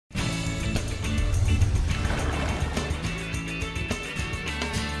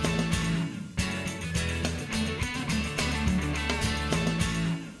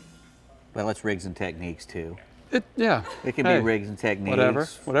Well, it's rigs and techniques too. Yeah. It can be rigs and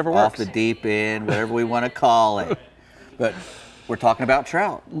techniques. Whatever off works. the deep end, whatever we want to call it. But we're talking about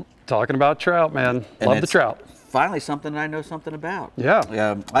trout. Talking about trout, man. And Love the trout. Finally, something I know something about.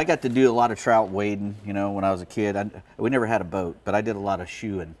 Yeah. I got to do a lot of trout wading, you know, when I was a kid. We never had a boat, but I did a lot of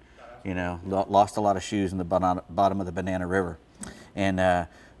shoeing, you know, lost a lot of shoes in the bottom of the Banana River. And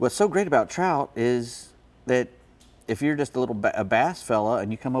what's so great about trout is that if you're just a bass fella and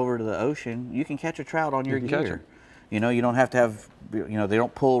you come over to the ocean, you can catch a trout on your gear. You know, you don't have to have, you know, they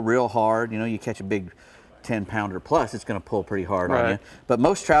don't pull real hard. You know, you catch a big 10-pounder plus, it's going to pull pretty hard on you. But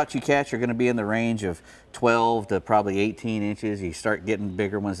most trouts you catch are going to be in the range of 12 to probably 18 inches. You start getting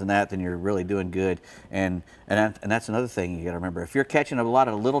bigger ones than that, then you're really doing good. And that's another thing you got to remember. If you're catching a lot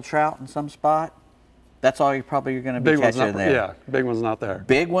of little trout in some spot, that's all you're going to be catching there. Yeah, big one's not there.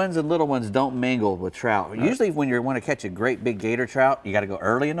 Big ones and little ones don't mingle with trout. Usually when you want to catch a great big gator trout, you got to go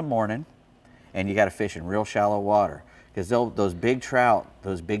early in the morning and you got to fish in real shallow water. Because those big trout,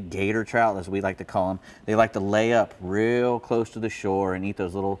 those big gator trout, as we like to call them, they like to lay up real close to the shore and eat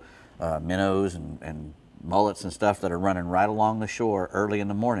those little minnows and mullets and stuff that are running right along the shore early in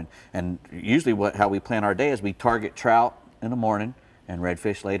the morning. And usually how we plan our day is we target trout in the morning and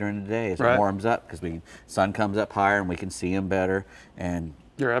redfish later in the day as it warms up, because sun comes up higher and we can see them better. And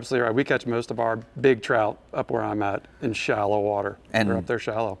you're absolutely right. We catch most of our big trout up where I'm at in shallow water. And they're up there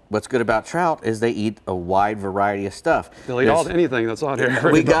shallow. What's good about trout is they eat a wide variety of stuff. They'll eat anything that's on here.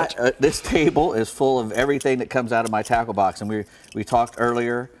 We got this table is full of everything that comes out of my tackle box, and we talked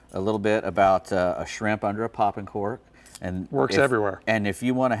earlier a little bit about a shrimp under a popping cork. And works everywhere. And if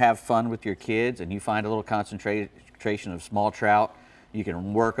you want to have fun with your kids and you find a little concentration of small trout, you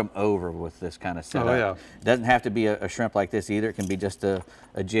can work them over with this kind of setup. Oh, yeah. It doesn't have to be a shrimp like this either. It can be just a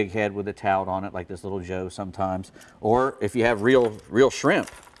jig head with a tout on it, like this little Joe sometimes. Or if you have real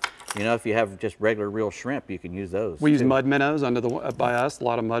shrimp, you know, if you have just regular real shrimp, you can use those. We use mud minnows by us, a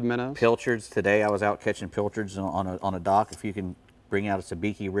lot of mud minnows. Pilchards. Today I was out catching pilchards on a dock. If you can bring out a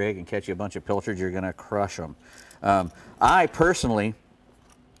sabiki rig and catch you a bunch of pilchards, you're going to crush them. I personally,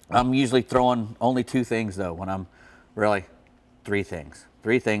 I'm usually throwing only 2 things though when I'm really. 3 things.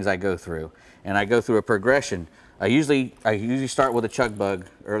 3 things I go through, and I go through a progression. I usually start with a chug bug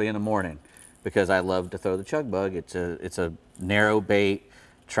early in the morning because I love to throw the chug bug. It's a narrow bait.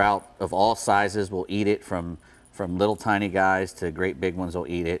 Trout of all sizes will eat it, from little tiny guys to great big ones will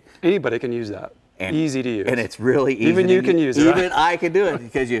eat it. Anybody can use that. Easy to use. And it's really easy. Even you can use it. Even I can do it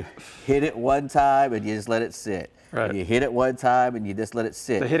because you hit it one time and you just let it sit. Right. And you hit it one time and you just let it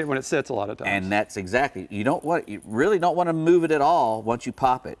sit. They hit it when it sits a lot of times. And that's exactly. You really don't want to move it at all once you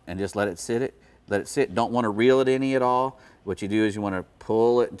pop it, and just let it sit. Don't want to reel it any at all. What you do is you want to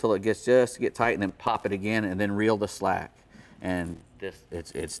pull it until it gets get tight, and then pop it again, and then reel the slack. And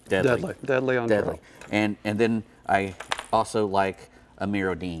it's deadly. Deadly on trout. And then I also like a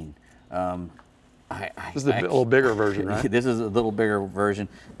Mirodine. This is a little bigger version, right? This is a little bigger version.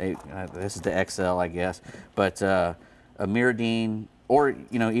 This is the XL, I guess. But a Mirodine, or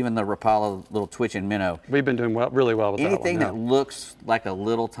even the Rapala little twitching minnow. We've been doing really well with that one. Anything that looks like a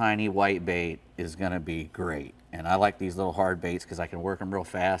little tiny white bait is going to be great. And I like these little hard baits because I can work them real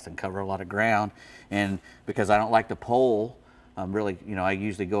fast and cover a lot of ground. And because I don't like to pole, I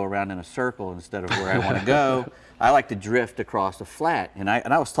usually go around in a circle instead of where I want to go. I like to drift across a flat. And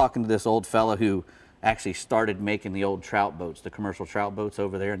I was talking to this old fella who actually started making the old trout boats, the commercial trout boats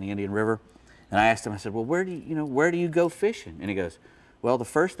over there in the Indian River. And I asked him, I said, well, where do you go fishing? And he goes, well, the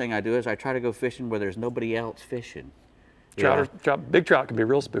first thing I do is I try to go fishing where there's nobody else fishing. Big trout can be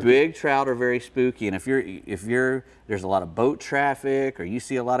real spooky. Big trout are very spooky, and if there's a lot of boat traffic or you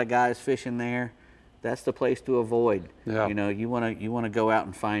see a lot of guys fishing there, that's the place to avoid. Yeah. You want to go out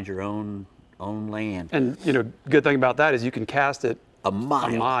and find your own land. And good thing about that is you can cast it a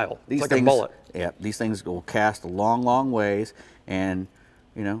mile. It's like a bullet. Yeah, these things will cast a long, long ways, and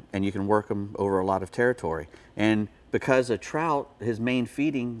you can work them over a lot of territory. And because a trout, his main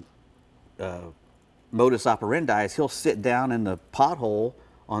feeding modus operandi is he'll sit down in the pothole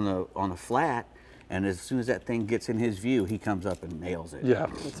on the flat, and as soon as that thing gets in his view, he comes up and nails it. Yeah.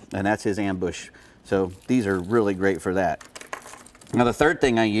 And that's his ambush. So these are really great for that. Now the third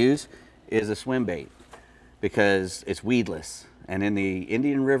thing I use is a swim bait because it's weedless. And in the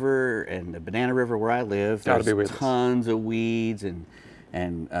Indian River and the Banana River where I live, there's tons of weeds and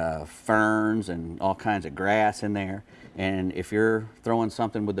ferns and all kinds of grass in there. And if you're throwing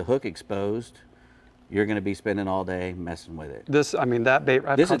something with the hook exposed, you're going to be spending all day messing with it. That bait,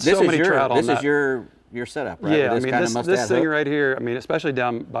 I've caught so many trout on that. This is your your setup, right? Yeah, With I mean, this thing right here, I mean, especially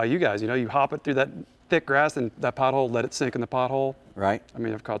down by you guys, you know, you hop it through that thick grass and that pothole, let it sink in the pothole. Right. I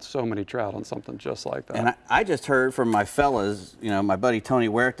mean, I've caught so many trout on something just like that. And I just heard from my fellas, you know, my buddy Tony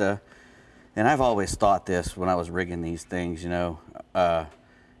Huerta, and I've always thought this when I was rigging these things, you know,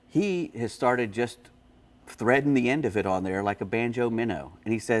 he has started just threading the end of it on there like a banjo minnow.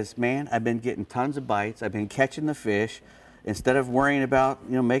 And he says, man, I've been getting tons of bites. I've been catching the fish. Instead of worrying about,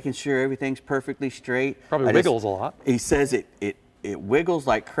 you know, making sure everything's perfectly straight. Probably wiggles a lot. He says it wiggles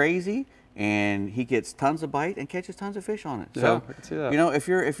like crazy, and he gets tons of bite and catches tons of fish on it. Yeah, So, I can see that. you know, if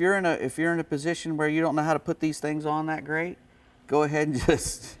you're in a position where you don't know how to put these things on that great, go ahead and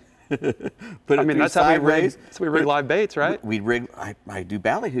just put it through that's sideways. How we rig live baits, right? We rig. I do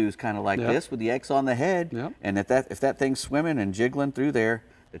ballyhoos kind of like this with the X on the head, and if that thing's swimming and jiggling through there,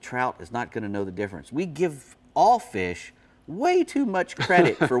 the trout is not going to know the difference. We give all fish way too much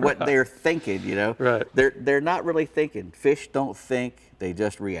credit for what they're thinking, you know. Right. They're not really thinking. Fish don't think, they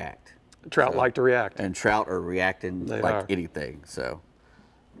just react. Trout like to react. And trout are reacting like anything. So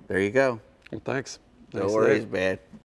there you go. Well, thanks. No worries, man.